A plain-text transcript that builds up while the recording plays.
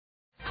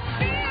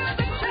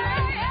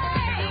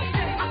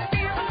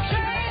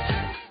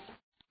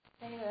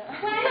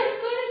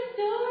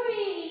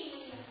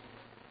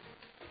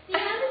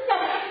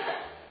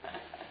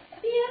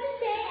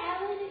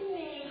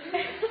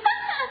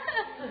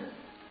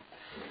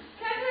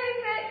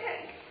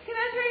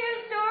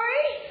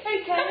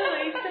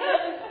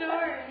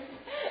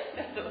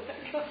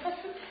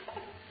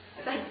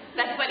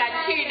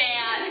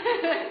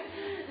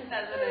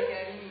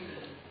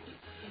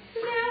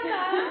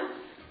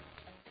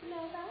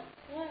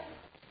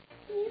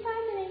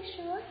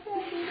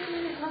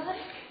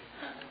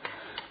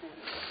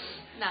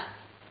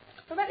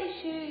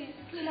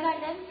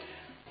them.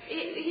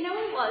 You know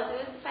what it was?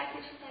 It was the fact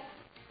that she's like,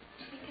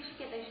 do you think I should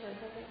get those shorts?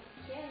 I was like,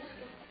 yeah. She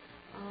goes,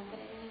 oh, but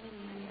I don't have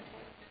any money. I was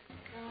like,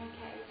 oh,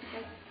 okay. She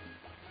goes,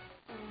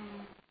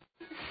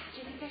 do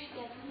you think I should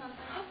get them?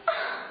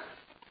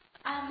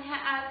 I was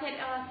like, I said,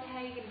 oh, so how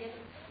are you going to get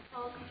them?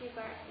 Oh, could be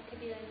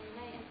letting me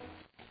night. I was like,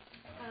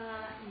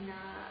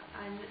 nah,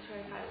 I'm not sure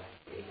if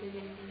there's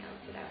anything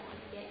else that I want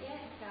to get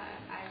yet.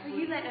 So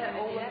you lent her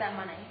all of that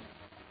money?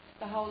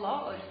 The whole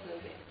lot or just a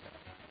little bit?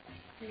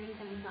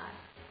 175.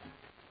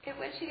 Okay,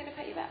 when's she going to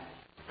pay you back?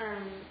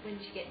 When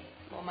she gets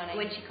more money.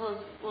 When she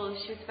calls, well,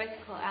 she was supposed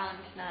to call Alan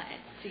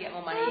tonight to get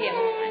more money. To get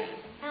more money.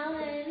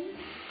 Alan,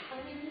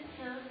 I'm in the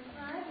town with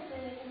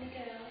a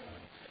girl,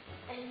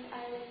 and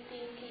I was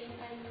thinking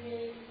I'm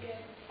really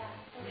stressed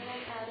out. So when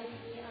I'm out of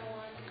here, I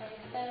want a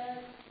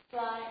first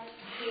flight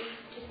trip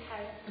to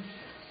Paris.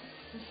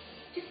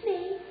 Just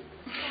me.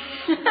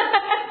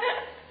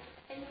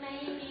 And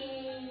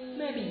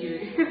maybe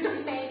you.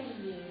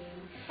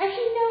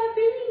 Actually, no, I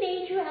really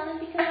need you, Alan,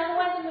 because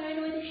otherwise I'm going to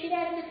annoy the shit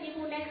out of the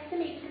people next to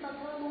me because I'll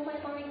tell them all my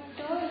boring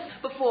stories.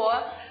 Before,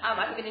 I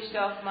finished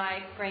off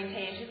my green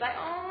tea and she was like,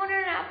 oh, I wanted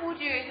an apple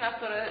juice. And I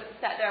sort of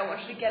sat there. I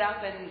wanted her to get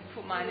up and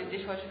put mine in the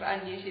dishwasher, but I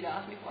knew she'd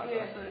ask me for it.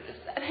 So I sort of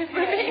just sat there for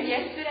a bit.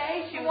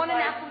 Yesterday, she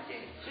wanted an apple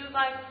juice. She was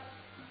like,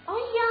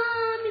 oh,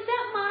 yum, is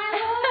that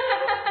Milo?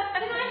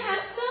 Can I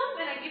have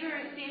some? And I give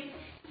her a sip.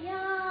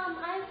 Yum,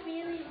 I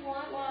really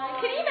want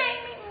one. Can you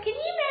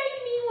make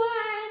me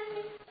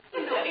one?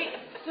 No, it's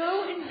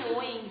so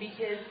annoying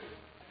because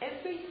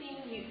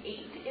everything you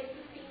eat,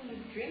 everything you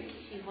drink,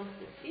 she wants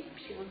to sip,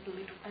 she wants a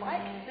little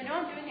bite. So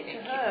now I'm doing it to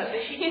her,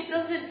 but she just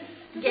doesn't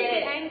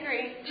get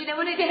angry. Do you know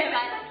what it is? Do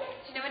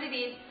you know what it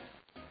is?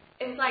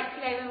 It was like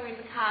today when we were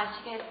in the car,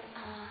 she goes,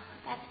 oh,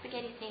 that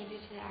spaghetti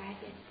sandwich that I had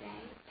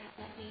yesterday, that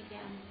let me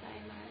down so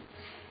much.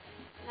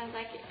 And I was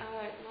like,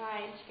 oh,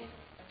 why? And she goes,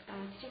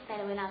 oh, it's just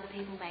better when other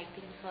people make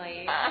things for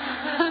you.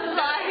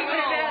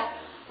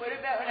 What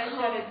about when I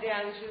shut it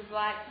down? She was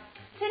like,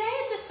 today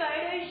at the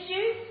photo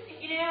shoot,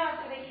 you know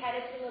I've got a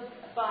caterpillar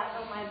bite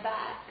on my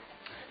back.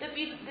 The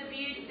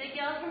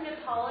girl from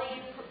Nepal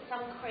put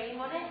some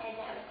cream on it and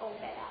now it's all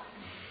better.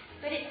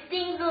 But it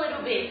stings a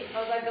little bit.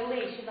 I was like,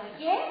 Elise, she's like,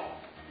 yeah?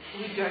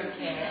 We don't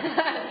care.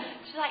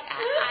 She's like,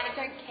 I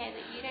don't care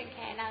that you don't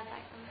care. And I was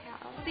like, oh,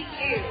 how old are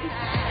you?